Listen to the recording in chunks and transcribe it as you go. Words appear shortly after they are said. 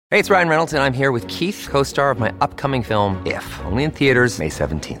Hey, it's Ryan Reynolds, and I'm here with Keith, co-star of my upcoming film, If, only in theaters May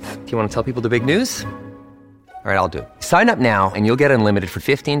 17th. Do you want to tell people the big news? All right, I'll do it. Sign up now and you'll get unlimited for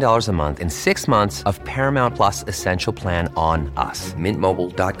 $15 a month and 6 months of Paramount Plus Essential Plan on us.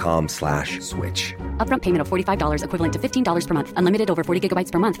 MintMobile.com/switch. Upfront payment of $45 equivalent to $15 per month. Unlimited over 40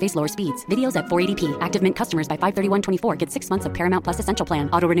 gigabytes per month. Face lower speeds. Videos at 480p. Active Mint customers by 531.24 get 6 months of Paramount Plus Essential Plan.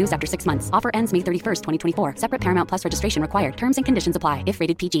 Auto renews after 6 months. Offer ends May 31st, 2024. Separate Paramount Plus registration required. Terms and conditions apply if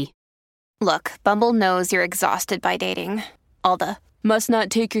rated PG. Look, Bumble knows you're exhausted by dating. All the, must not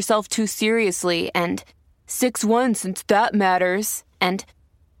take yourself too seriously, and 6'1" since that matters. And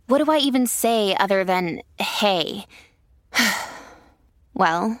what do I even say other than, hey?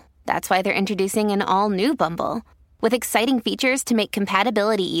 Well, that's why they're introducing an all-new Bumble, with exciting features to make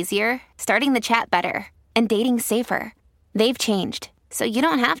compatibility easier, starting the chat better, and dating safer. They've changed, so you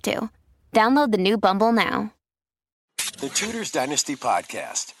don't have to. Download the new Bumble now. The Tudors Dynasty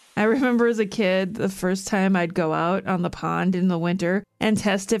Podcast. I remember as a kid, the first time I'd go out on the pond in the winter and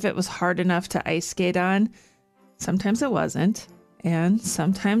test if it was hard enough to ice skate on. Sometimes it wasn't. And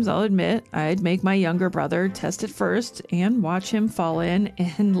sometimes, I'll admit, I'd make my younger brother test it first and watch him fall in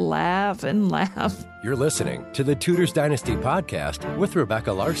and laugh and laugh. You're listening to the Tudors Dynasty Podcast with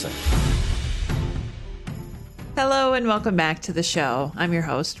Rebecca Larson. Hello and welcome back to the show. I'm your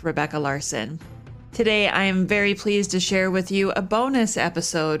host, Rebecca Larson. Today, I am very pleased to share with you a bonus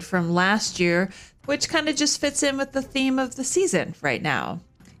episode from last year, which kind of just fits in with the theme of the season right now.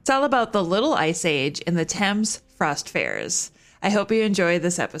 It's all about the Little Ice Age in the Thames Frost Fairs. I hope you enjoy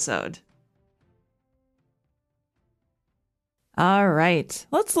this episode. All right,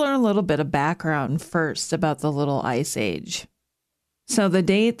 let's learn a little bit of background first about the Little Ice Age. So the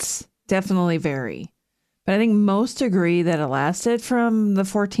dates definitely vary. But I think most agree that it lasted from the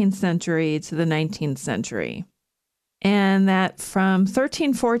 14th century to the 19th century. And that from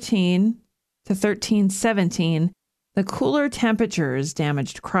 1314 to 1317, the cooler temperatures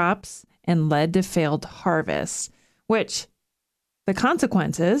damaged crops and led to failed harvests, which the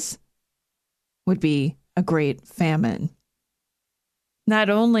consequences would be a great famine.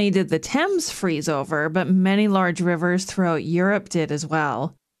 Not only did the Thames freeze over, but many large rivers throughout Europe did as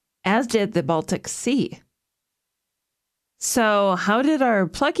well, as did the Baltic Sea. So how did our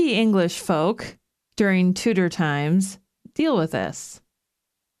plucky English folk during Tudor times deal with this?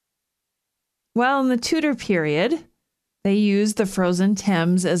 Well, in the Tudor period, they used the frozen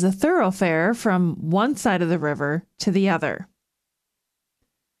Thames as a thoroughfare from one side of the river to the other.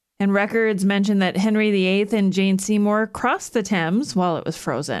 And records mention that Henry VIII and Jane Seymour crossed the Thames while it was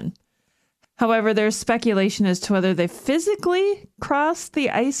frozen. However, there's speculation as to whether they physically crossed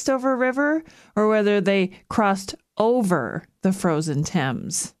the iced-over river or whether they crossed over the frozen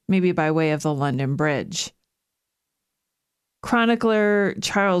Thames, maybe by way of the London Bridge. Chronicler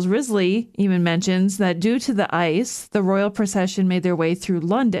Charles Risley even mentions that due to the ice, the royal procession made their way through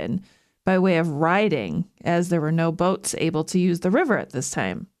London by way of riding, as there were no boats able to use the river at this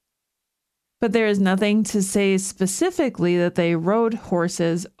time. But there is nothing to say specifically that they rode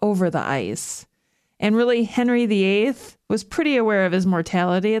horses over the ice. And really, Henry VIII was pretty aware of his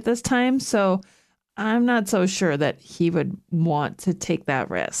mortality at this time, so I'm not so sure that he would want to take that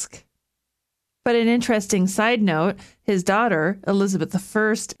risk. But an interesting side note, his daughter, Elizabeth I,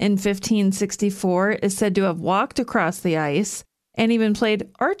 in 1564, is said to have walked across the ice and even played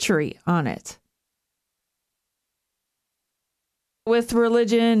archery on it. With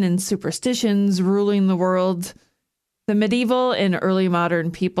religion and superstitions ruling the world, the medieval and early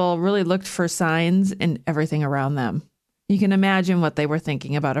modern people really looked for signs in everything around them. You can imagine what they were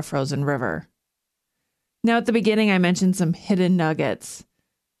thinking about a frozen river. Now, at the beginning, I mentioned some hidden nuggets.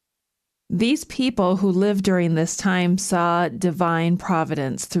 These people who lived during this time saw divine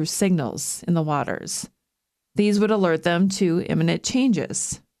providence through signals in the waters. These would alert them to imminent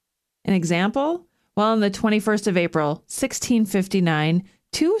changes. An example? Well, on the 21st of April, 1659,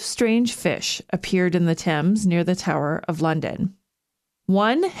 two strange fish appeared in the Thames near the Tower of London.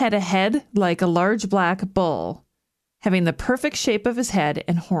 One had a head like a large black bull, having the perfect shape of his head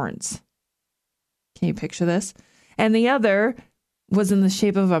and horns. Can you picture this? And the other was in the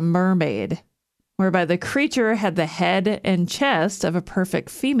shape of a mermaid, whereby the creature had the head and chest of a perfect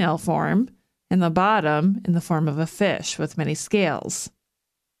female form, and the bottom in the form of a fish with many scales.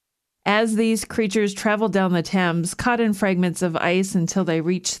 As these creatures traveled down the Thames, caught in fragments of ice until they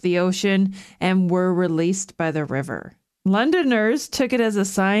reached the ocean and were released by the river. Londoners took it as a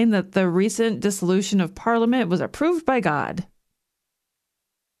sign that the recent dissolution of Parliament was approved by God.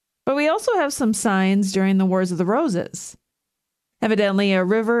 But we also have some signs during the Wars of the Roses. Evidently, a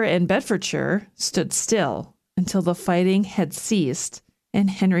river in Bedfordshire stood still until the fighting had ceased and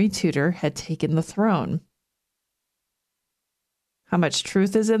Henry Tudor had taken the throne. How much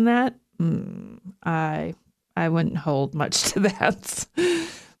truth is in that? I wouldn't hold much to that.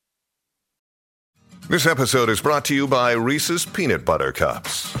 This episode is brought to you by Reese's Peanut Butter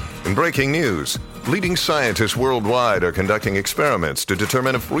Cups. In breaking news, leading scientists worldwide are conducting experiments to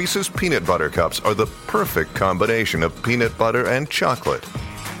determine if Reese's Peanut Butter Cups are the perfect combination of peanut butter and chocolate.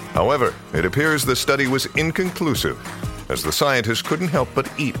 However, it appears the study was inconclusive, as the scientists couldn't help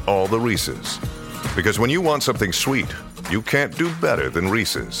but eat all the Reese's. Because when you want something sweet, you can't do better than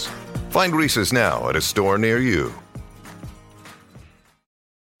Reese's. Find Reese's now at a store near you.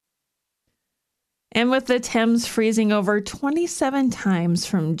 And with the Thames freezing over 27 times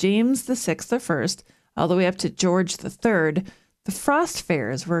from James VI I all the way up to George III, the frost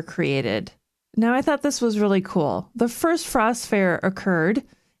fairs were created. Now, I thought this was really cool. The first frost fair occurred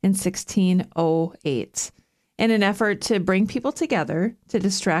in 1608 in an effort to bring people together to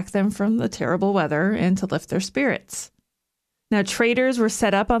distract them from the terrible weather and to lift their spirits. Now, traders were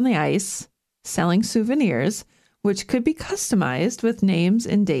set up on the ice, selling souvenirs, which could be customized with names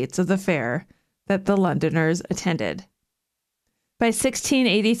and dates of the fair that the Londoners attended. By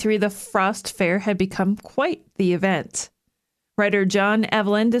 1683, the Frost Fair had become quite the event. Writer John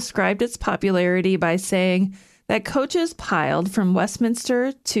Evelyn described its popularity by saying that coaches piled from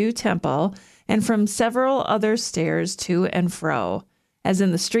Westminster to Temple and from several other stairs to and fro, as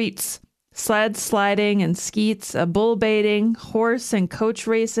in the streets, sled sliding and skeets, a bull baiting, horse and coach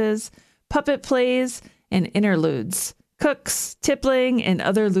races, puppet plays, and interludes, cooks, tippling, and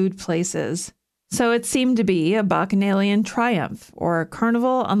other lewd places. So it seemed to be a bacchanalian triumph or a carnival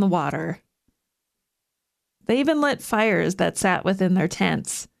on the water. They even lit fires that sat within their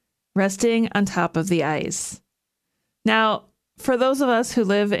tents, resting on top of the ice. Now, for those of us who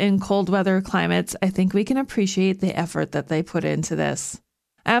live in cold weather climates, I think we can appreciate the effort that they put into this.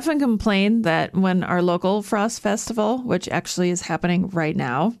 I often complain that when our local Frost Festival, which actually is happening right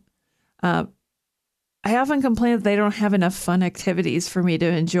now, I often complain that they don't have enough fun activities for me to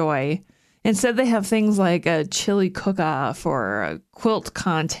enjoy. Instead, they have things like a chili cook-off or a quilt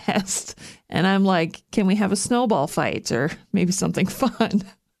contest. And I'm like, can we have a snowball fight or maybe something fun?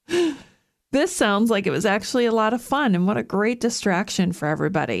 This sounds like it was actually a lot of fun, and what a great distraction for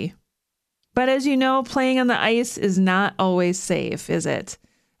everybody. But as you know, playing on the ice is not always safe, is it?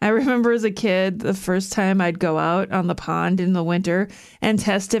 I remember as a kid, the first time I'd go out on the pond in the winter and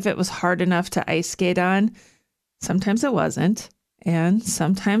test if it was hard enough to ice skate on. Sometimes it wasn't. And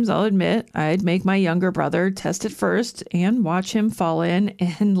sometimes I'll admit I'd make my younger brother test it first and watch him fall in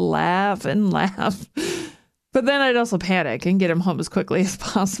and laugh and laugh. But then I'd also panic and get him home as quickly as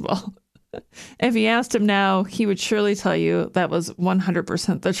possible. If you asked him now, he would surely tell you that was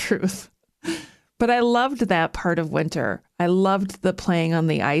 100% the truth. But I loved that part of winter. I loved the playing on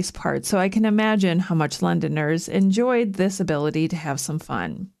the ice part, so I can imagine how much Londoners enjoyed this ability to have some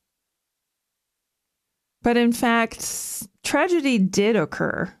fun. But in fact, tragedy did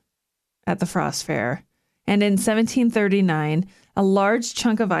occur at the Frost Fair, and in 1739, a large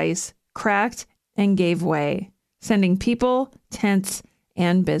chunk of ice cracked and gave way, sending people, tents,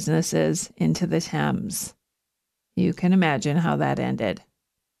 and businesses into the Thames. You can imagine how that ended.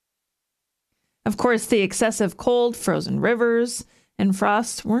 Of course, the excessive cold, frozen rivers, and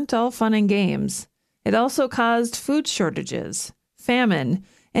frost weren't all fun and games. It also caused food shortages, famine,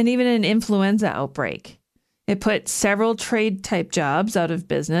 and even an influenza outbreak. It put several trade-type jobs out of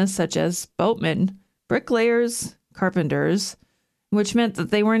business, such as boatmen, bricklayers, carpenters, which meant that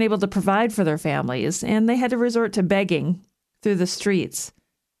they weren't able to provide for their families, and they had to resort to begging through the streets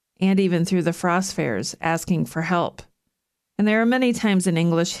and even through the frost fairs, asking for help. And there are many times in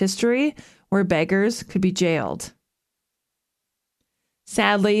English history where beggars could be jailed.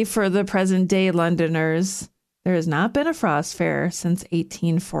 Sadly, for the present-day Londoners, there has not been a frost fair since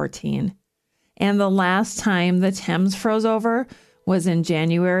 1814. And the last time the Thames froze over was in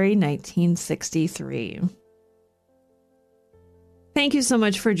January 1963. Thank you so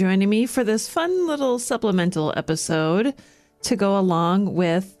much for joining me for this fun little supplemental episode to go along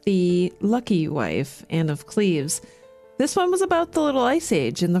with the Lucky Wife, Anne of Cleves. This one was about the Little Ice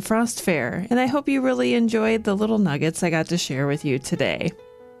Age and the Frost Fair, and I hope you really enjoyed the little nuggets I got to share with you today.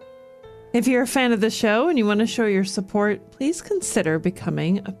 If you're a fan of the show and you want to show your support, please consider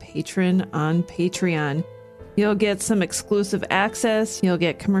becoming a patron on Patreon. You'll get some exclusive access, you'll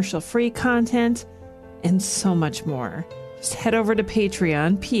get commercial-free content, and so much more. Just head over to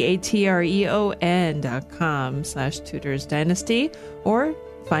Patreon, patreon.com/TudorsDynasty, or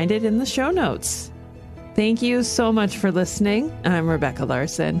find it in the show notes. Thank you so much for listening. I'm Rebecca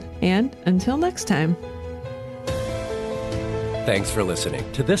Larson, and until next time. Thanks for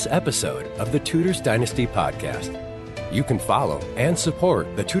listening to this episode of the Tudors Dynasty Podcast. You can follow and support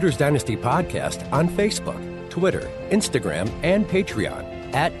the Tudors Dynasty Podcast on Facebook, Twitter, Instagram, and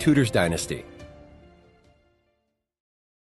Patreon @Tudors Dynasty.